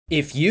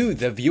If you,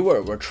 the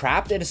viewer, were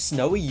trapped in a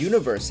snowy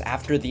universe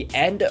after the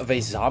end of a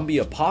zombie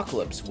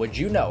apocalypse, would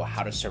you know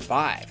how to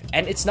survive?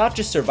 And it's not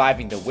just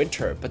surviving the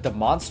winter, but the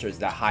monsters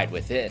that hide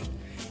within.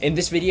 In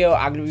this video,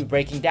 I'm going to be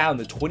breaking down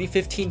the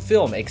 2015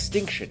 film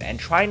Extinction and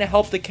trying to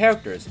help the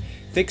characters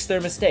fix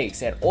their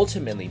mistakes and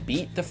ultimately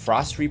beat the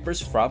Frost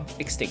Reapers from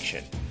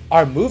extinction.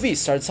 Our movie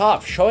starts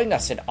off showing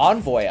us an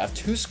envoy of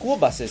 2 school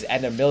buses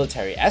and their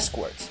military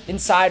escorts.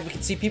 Inside, we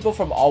can see people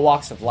from all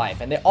walks of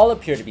life, and they all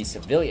appear to be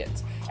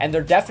civilians. And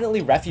they're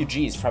definitely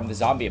refugees from the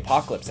zombie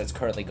apocalypse that's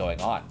currently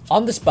going on.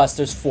 On this bus,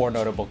 there's 4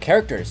 notable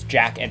characters,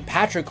 Jack and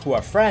Patrick, who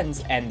are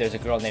friends, and there's a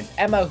girl named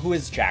Emma, who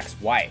is Jack's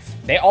wife.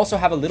 They also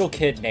have a little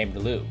kid named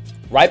Lou.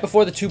 Right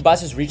before the 2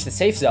 buses reach the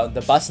safe zone,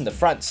 the bus in the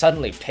front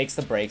suddenly takes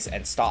the brakes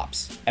and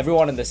stops.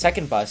 Everyone in the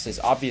second bus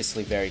is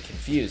obviously very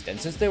confused, and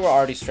since they were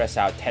already stressed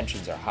out,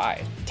 tensions are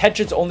high.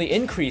 Tensions only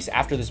increase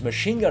after there's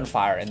machine gun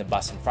fire in the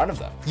bus in front of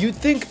them. You'd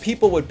think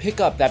people would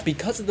pick up that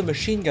because of the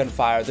machine gun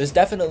fire, there's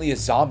definitely a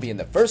zombie in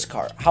the first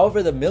car.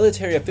 However, the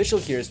military official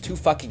here is too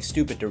fucking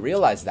stupid to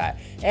realize that,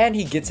 and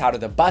he gets out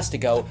of the bus to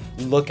go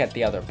look at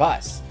the other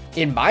bus.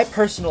 In my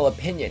personal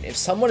opinion, if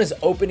someone is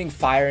opening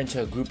fire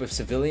into a group of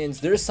civilians,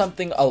 there's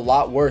something a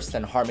lot worse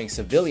than harming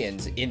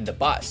civilians in the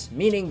bus,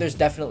 meaning there's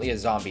definitely a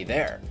zombie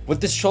there.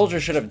 What this soldier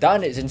should have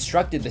done is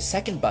instructed the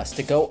second bus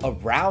to go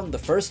around the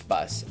first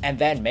bus and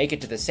then make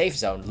it to the safe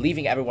zone,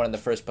 leaving everyone in the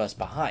first bus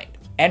behind.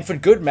 And for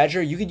good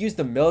measure, you could use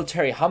the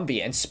military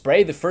Humvee and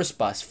spray the first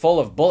bus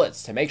full of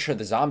bullets to make sure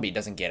the zombie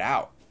doesn't get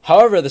out.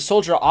 However, the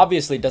soldier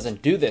obviously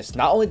doesn't do this.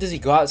 Not only does he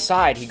go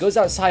outside, he goes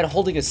outside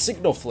holding a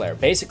signal flare,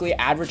 basically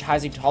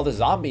advertising to all the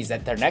zombies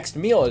that their next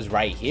meal is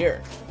right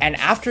here. And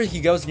after he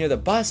goes near the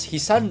bus, he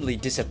suddenly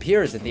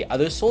disappears and the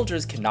other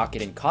soldiers cannot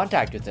get in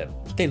contact with him.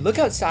 They look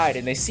outside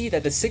and they see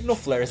that the signal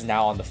flare is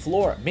now on the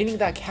floor, meaning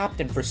that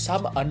Captain, for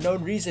some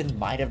unknown reason,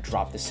 might have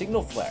dropped the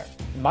signal flare.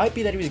 It might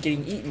be that he was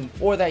getting eaten,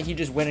 or that he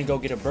just went and go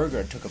get a burger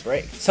and took a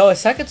break. So a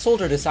second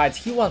soldier decides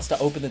he wants to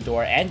open the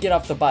door and get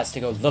off the bus to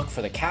go look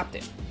for the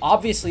captain.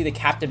 Obviously, the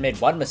captain made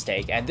one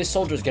mistake, and this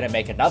soldier is going to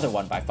make another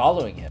one by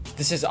following him.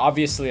 This is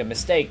obviously a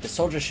mistake. The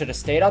soldier should have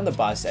stayed on the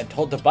bus and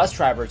told the bus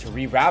driver to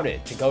reroute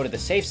it to go to the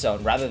safe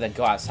zone rather than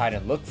go outside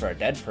and look for a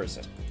dead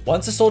person.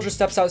 Once the soldier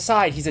steps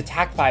outside, he's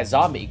attacked by a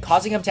zombie,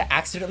 causing him to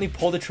accidentally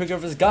pull the trigger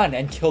of his gun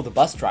and kill the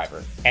bus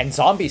driver. And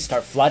zombies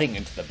start flooding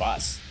into the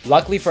bus.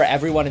 Luckily for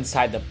everyone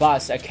inside the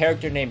bus, a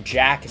character named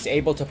Jack is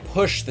able to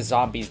push the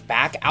zombies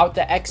back out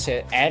the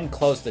exit and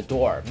close the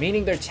door,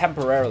 meaning they're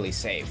temporarily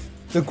safe.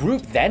 The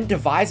group then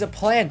devise a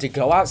plan to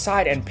go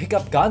outside and pick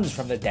up guns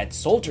from the dead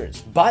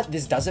soldiers, but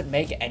this doesn't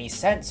make any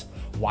sense.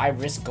 Why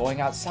risk going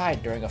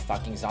outside during a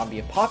fucking zombie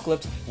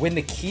apocalypse when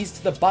the keys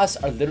to the bus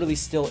are literally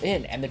still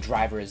in and the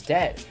driver is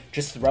dead?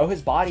 Just throw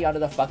his body onto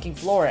the fucking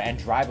floor and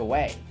drive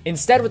away.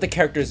 Instead, what the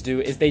characters do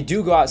is they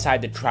do go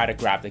outside to try to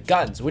grab the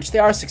guns, which they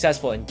are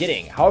successful in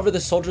getting. However, the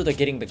soldier they're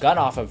getting the gun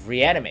off of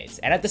reanimates,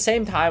 and at the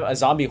same time, a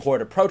zombie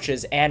horde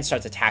approaches and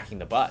starts attacking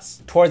the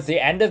bus. Towards the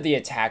end of the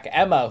attack,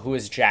 Emma, who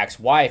is Jack's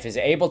wife, is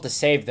able to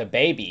save the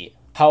baby.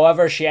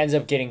 However, she ends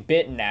up getting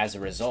bitten as a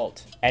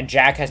result, and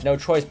Jack has no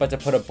choice but to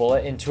put a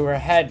bullet into her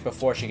head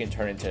before she can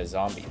turn into a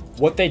zombie.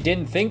 What they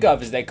didn't think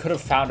of is they could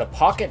have found a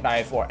pocket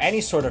knife or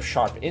any sort of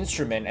sharp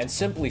instrument and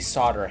simply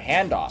sawed her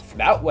hand off.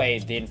 That way,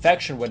 the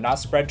infection would not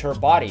spread to her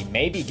body,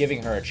 maybe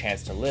giving her a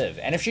chance to live,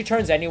 and if she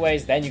turns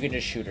anyways, then you can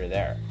just shoot her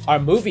there. Our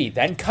movie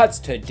then cuts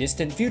to a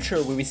distant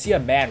future where we see a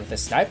man with a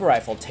sniper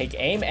rifle take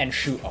aim and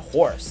shoot a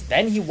horse.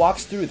 Then he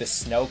walks through the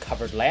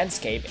snow-covered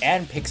landscape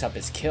and picks up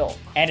his kill.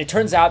 And it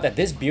turns out that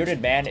this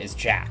bearded man is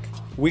Jack.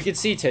 We can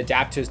see to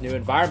adapt to his new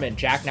environment,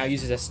 Jack now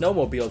uses a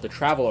snowmobile to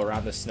travel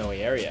around the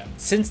snowy area.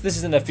 Since this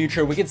is in the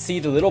future, we can see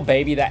the little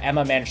baby that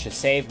Emma managed to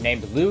save,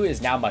 named Lou,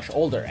 is now much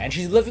older, and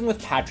she's living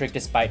with Patrick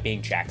despite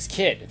being Jack's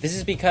kid. This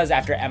is because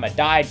after Emma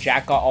died,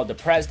 Jack got all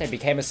depressed and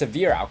became a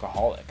severe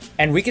alcoholic.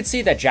 And we can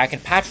see that Jack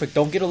and Patrick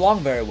don't get along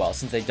very well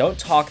since they don't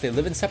talk, they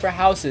live in separate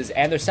houses,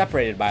 and they're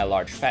separated by a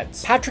large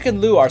fence. Patrick and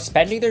Lou are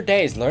spending their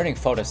days learning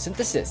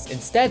photosynthesis.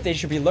 Instead, they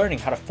should be learning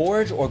how to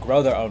forage or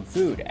grow their own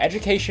food.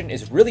 Education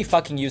is really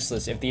fucking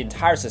useless if the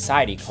entire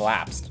society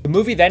collapsed. The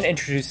movie then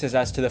introduces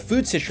us to the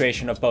food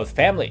situation of both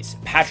families.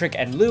 Patrick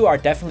and Lou are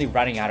definitely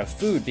running out of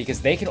food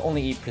because they can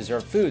only eat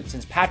preserved food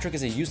since Patrick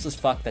is a useless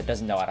fuck that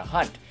doesn't know how to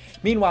hunt.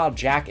 Meanwhile,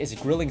 Jack is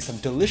grilling some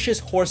delicious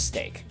horse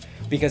steak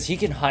because he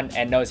can hunt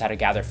and knows how to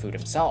gather food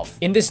himself.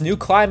 In this new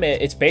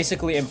climate, it's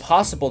basically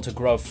impossible to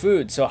grow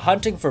food, so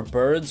hunting for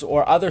birds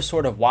or other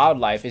sort of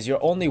wildlife is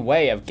your only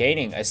way of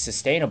gaining a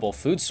sustainable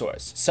food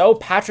source. So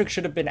Patrick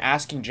should have been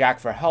asking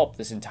Jack for help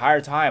this entire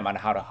time on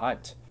how to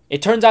hunt.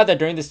 It turns out that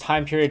during this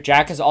time period,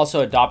 Jack has also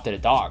adopted a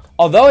dog.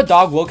 Although a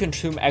dog will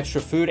consume extra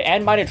food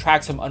and might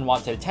attract some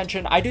unwanted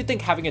attention, I do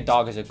think having a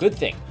dog is a good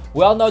thing.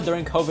 We all know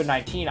during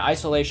COVID-19,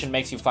 isolation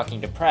makes you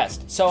fucking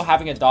depressed, so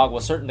having a dog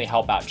will certainly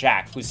help out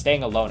Jack, who's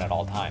staying alone at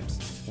all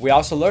times. We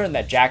also learned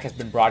that Jack has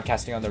been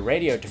broadcasting on the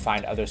radio to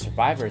find other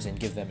survivors and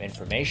give them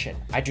information.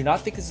 I do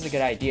not think this is a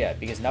good idea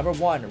because number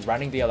one,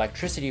 running the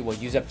electricity will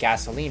use up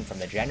gasoline from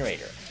the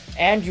generator,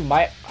 and you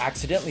might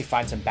accidentally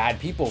find some bad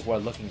people who are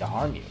looking to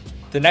harm you.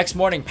 The next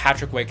morning,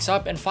 Patrick wakes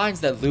up and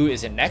finds that Lou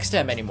isn't next to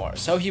him anymore,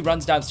 so he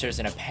runs downstairs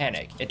in a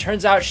panic. It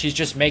turns out she's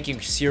just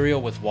making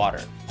cereal with water.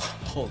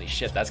 Holy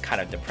shit, that's kind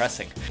of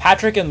depressing.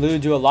 Patrick and Lou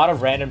do a lot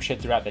of random shit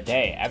throughout the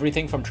day,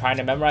 everything from trying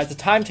to memorize the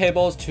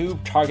timetables to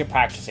target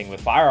practicing with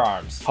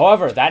firearms.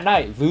 However, that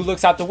night, Lou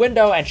looks out the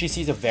window and she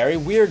sees a very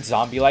weird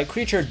zombie-like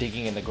creature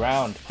digging in the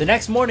ground. The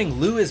next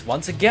morning, Lou is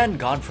once again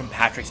gone from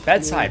Patrick's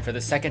bedside for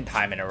the second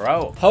time in a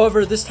row.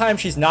 However, this time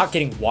she's not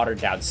getting watered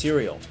down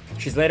cereal.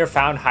 She's later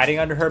found hiding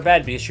under her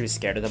bed because she was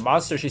scared of the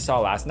monster she saw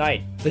last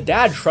night. The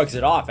dad shrugs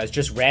it off as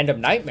just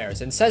random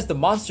nightmares and says the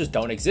monsters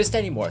don't exist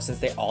anymore since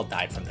they all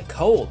died from the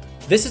cold.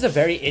 This is a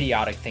very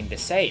idiotic thing to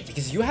say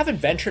because you haven't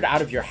ventured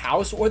out of your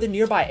house or the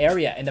nearby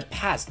area in the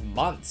past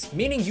months,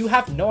 meaning you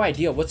have no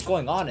idea what's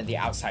going on in the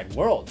outside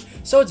world.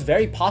 So it's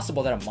very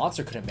possible that a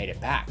monster could have made it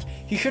back.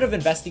 He should have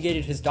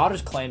investigated his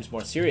daughter's claims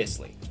more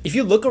seriously. If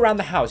you look around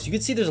the house, you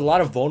can see there's a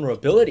lot of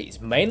vulnerabilities.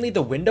 Mainly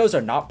the windows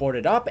are not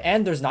boarded up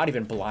and there's not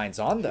even blinds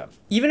on them.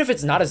 Even if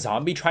it's not a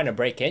zombie trying to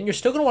break in, you're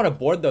still going to want to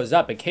board those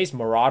up in case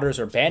marauders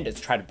or bandits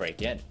try to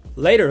break in.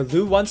 Later,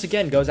 Lou once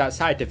again goes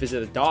outside to visit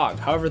the dog.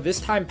 However,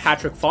 this time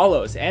Patrick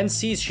follows and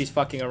sees she's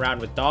fucking around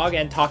with dog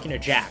and talking to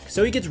Jack.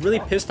 So he gets really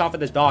pissed off at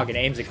the dog and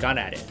aims a gun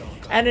at it.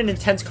 And an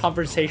intense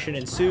conversation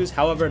ensues,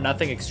 however,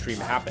 nothing extreme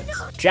happens.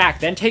 Jack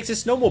then takes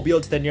his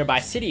snowmobile to the nearby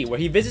city where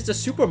he visits a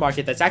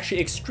supermarket that's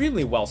actually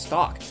extremely well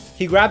stocked.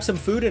 He grabs some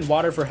food and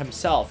water for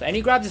himself, and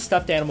he grabs a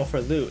stuffed animal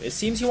for Lou. It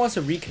seems he wants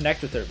to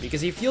reconnect with her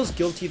because he feels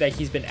guilty that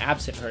he's been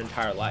absent her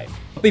entire life.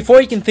 But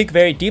before he can think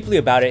very deeply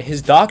about it,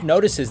 his dog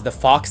notices the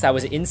fox that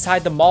was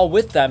inside the mall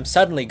with them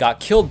suddenly got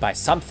killed by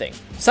something.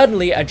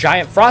 Suddenly, a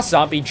giant frost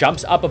zombie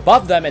jumps up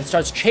above them and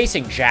starts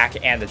chasing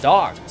Jack and the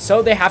dog,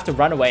 so they have to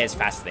run away as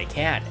fast as they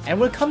can. And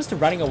when it comes to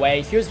running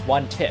away, here's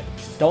one tip.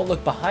 Don't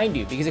look behind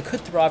you because it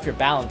could throw off your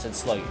balance and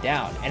slow you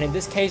down. And in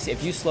this case,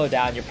 if you slow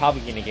down, you're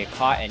probably going to get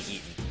caught and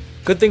eaten.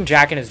 Good thing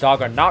Jack and his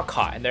dog are not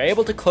caught, and they're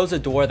able to close a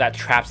door that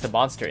traps the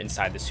monster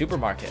inside the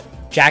supermarket.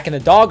 Jack and the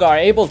dog are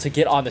able to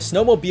get on the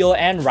snowmobile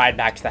and ride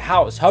back to the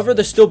house, however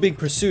they're still being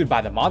pursued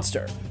by the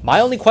monster.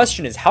 My only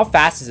question is how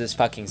fast is this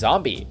fucking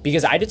zombie?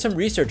 Because I did some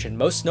research and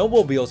most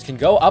snowmobiles can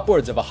go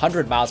upwards of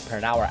 100 miles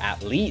per hour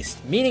at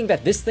least, meaning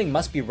that this thing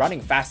must be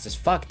running fast as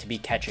fuck to be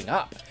catching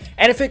up.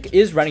 And if it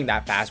is running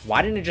that fast,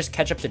 why didn't it just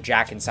catch up to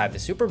Jack inside the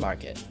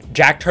supermarket?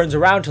 Jack turns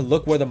around to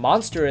look where the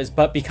monster is,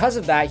 but because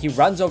of that, he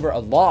runs over a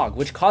log,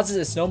 which causes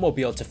his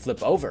snowmobile to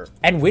flip over.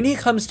 And when he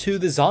comes to,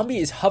 the zombie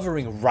is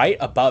hovering right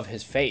above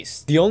his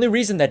face. The only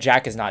reason that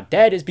Jack is not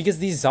dead is because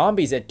these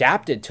zombies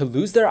adapted to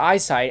lose their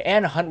eyesight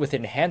and hunt with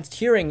enhanced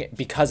hearing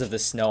because of the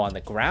snow on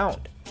the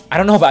ground. I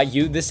don't know about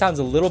you, this sounds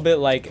a little bit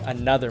like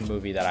another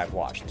movie that I've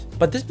watched,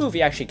 but this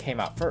movie actually came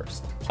out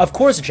first. Of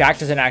course, Jack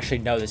doesn't actually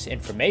know this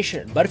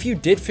information, but if you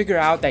did figure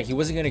out that he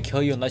wasn't going to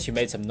kill you unless you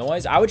made some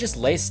noise, I would just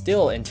lay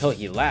still until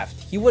he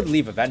left. He would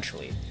leave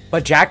eventually.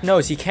 But Jack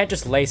knows he can't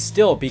just lay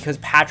still because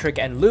Patrick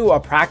and Lou are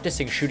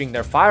practicing shooting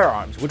their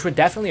firearms, which would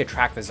definitely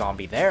attract the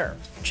zombie there.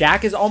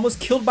 Jack is almost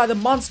killed by the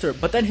monster,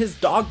 but then his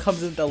dog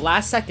comes in at the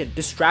last second,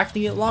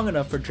 distracting it long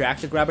enough for Jack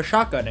to grab a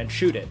shotgun and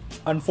shoot it.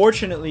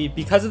 Unfortunately,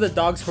 because of the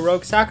dog's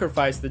heroic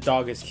sacrifice, the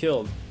dog is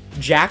killed.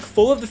 Jack,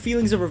 full of the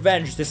feelings of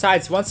revenge,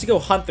 decides he wants to go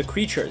hunt the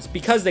creatures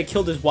because they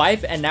killed his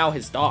wife and now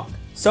his dog.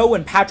 So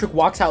when Patrick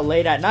walks out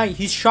late at night,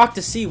 he's shocked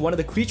to see one of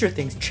the creature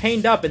things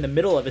chained up in the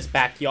middle of his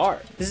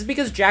backyard. This is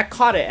because Jack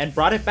caught it and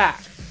brought it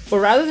back. But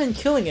rather than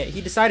killing it,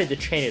 he decided to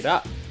chain it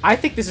up. I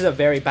think this is a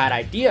very bad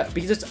idea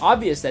because it's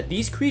obvious that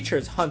these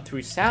creatures hunt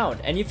through sound,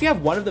 and if you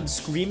have one of them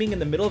screaming in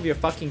the middle of your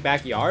fucking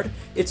backyard,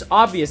 it's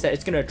obvious that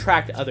it's going to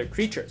attract other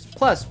creatures.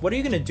 Plus, what are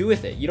you going to do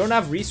with it? You don't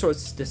have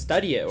resources to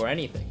study it or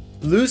anything.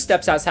 Lou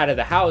steps outside of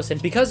the house,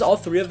 and because all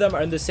three of them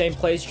are in the same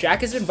place,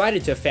 Jack is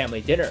invited to a family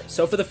dinner.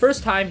 So for the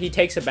first time, he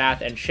takes a bath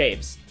and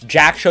shaves.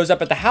 Jack shows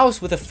up at the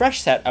house with a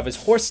fresh set of his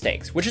horse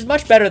steaks, which is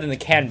much better than the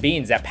canned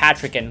beans that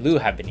Patrick and Lou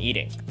have been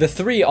eating. The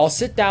three all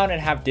sit down and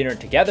have dinner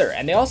together,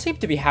 and they all seem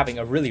to be having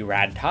a really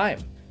rad time.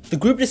 The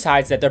group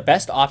decides that their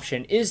best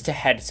option is to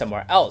head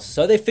somewhere else,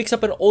 so they fix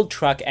up an old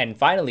truck and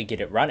finally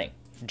get it running.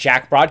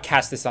 Jack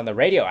broadcasts this on the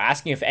radio,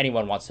 asking if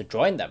anyone wants to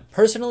join them.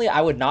 Personally,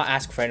 I would not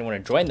ask for anyone to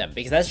join them,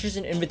 because that's just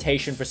an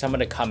invitation for someone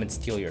to come and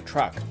steal your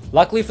truck.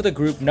 Luckily for the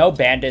group, no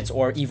bandits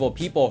or evil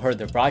people heard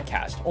their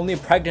broadcast, only a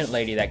pregnant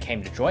lady that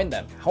came to join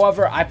them.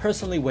 However, I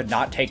personally would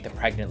not take the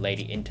pregnant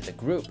lady into the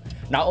group.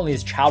 Not only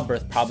is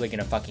childbirth probably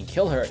gonna fucking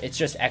kill her, it's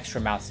just extra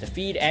mouths to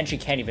feed, and she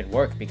can't even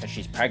work because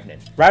she's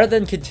pregnant. Rather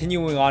than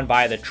continuing on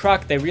via the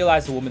truck, they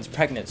realize the woman's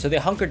pregnant, so they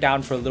hunker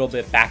down for a little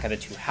bit back at the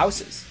two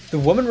houses. The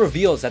woman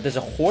reveals that there's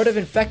a horde of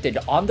infected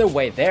on their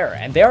way there,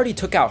 and they already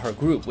took out her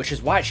group, which is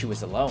why she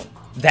was alone.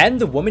 Then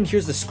the woman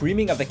hears the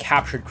screaming of the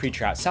captured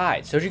creature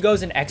outside, so she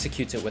goes and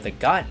executes it with a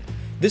gun.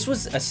 This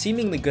was a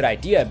seemingly good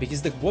idea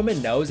because the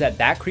woman knows that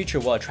that creature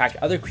will attract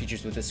other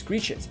creatures with the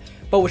screeches,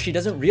 but what she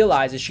doesn't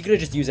realize is she could have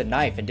just used a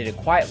knife and did it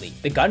quietly.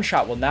 The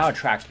gunshot will now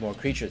attract more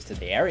creatures to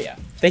the area.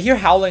 They hear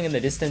howling in the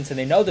distance and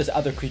they know there's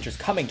other creatures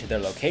coming to their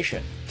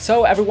location.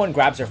 So everyone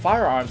grabs their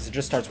firearms and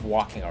just starts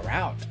walking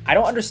around. I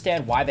don't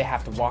understand why they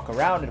have to walk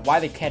around and why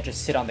they can't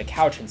just sit on the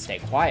couch and stay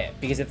quiet,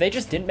 because if they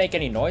just didn't make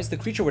any noise, the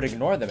creature would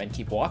ignore them and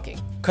keep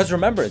walking. Cause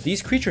remember,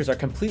 these creatures are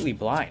completely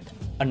blind.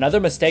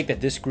 Another mistake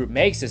that this group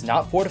makes is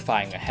not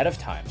fortifying ahead of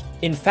time.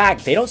 In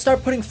fact, they don't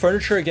start putting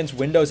furniture against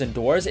windows and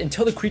doors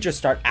until the creatures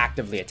start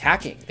actively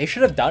attacking. They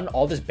should have done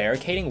all this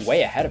barricading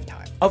way ahead of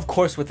time. Of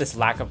course, with this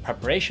lack of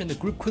preparation, the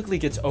group quickly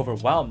gets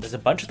overwhelmed as a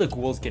bunch of the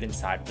ghouls get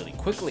inside really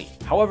quickly.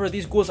 However,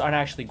 these ghouls aren't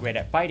actually great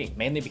at fighting,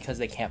 mainly because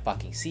they can't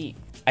fucking see.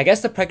 I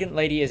guess the pregnant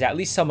lady is at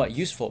least somewhat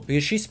useful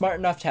because she's smart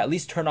enough to at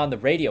least turn on the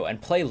radio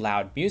and play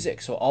loud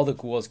music so all the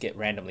ghouls get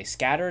randomly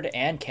scattered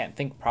and can't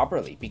think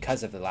properly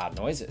because of the loud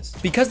noises.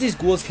 Because these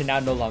ghouls can now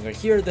no longer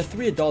hear, the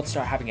three adults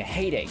start having a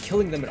heyday,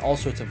 killing them in all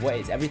sorts of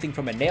ways, everything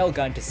from a nail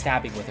gun to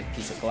stabbing with a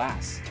piece of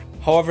glass.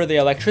 However, the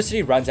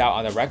electricity runs out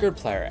on the record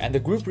player and the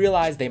group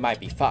realize they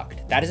might be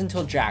fucked. That is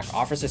until Jack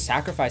offers to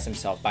sacrifice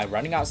himself by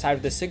running outside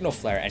with the signal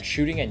flare and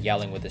shooting and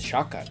yelling with his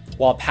shotgun,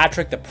 while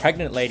Patrick, the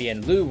pregnant lady,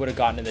 and Lou would have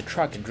gotten in the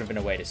truck and driven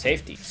away to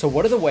safety. So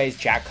what are the ways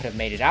Jack could have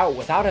made it out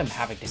without him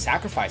having to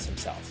sacrifice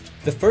himself?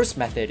 The first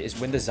method is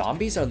when the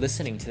zombies are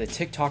listening to the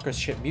TikTokers'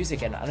 shit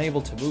music and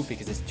unable to move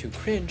because it's too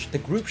cringe, the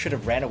group should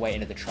have ran away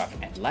into the truck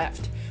and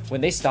left.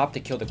 When they stopped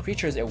to kill the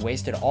creatures, it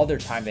wasted all their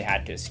time they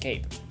had to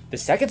escape. The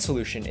second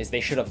solution is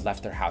they should have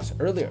left their house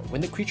earlier. When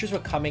the creatures were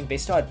coming, they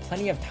still had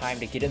plenty of time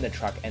to get in the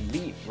truck and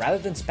leave, rather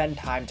than spend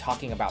time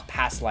talking about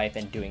past life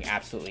and doing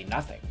absolutely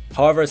nothing.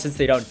 However, since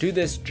they don't do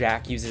this,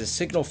 Jack uses a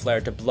signal flare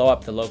to blow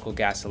up the local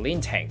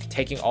gasoline tank,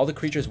 taking all the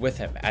creatures with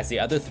him as the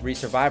other three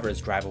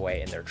survivors drive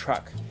away in their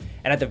truck.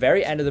 And at the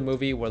very end of the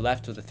movie, we're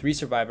left with the three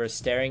survivors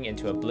staring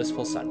into a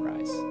blissful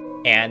sunrise.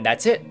 And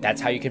that's it. That's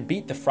how you can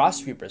beat the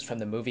Frost Reapers from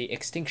the movie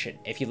Extinction.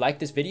 If you like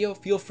this video,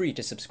 feel free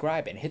to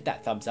subscribe and hit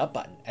that thumbs up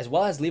button, as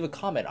well as leave a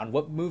comment on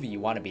what movie you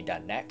want to be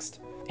done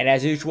next. And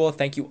as usual,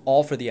 thank you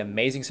all for the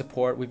amazing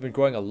support. We've been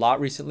growing a lot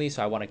recently,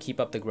 so I want to keep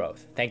up the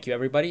growth. Thank you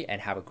everybody,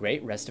 and have a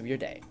great rest of your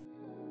day.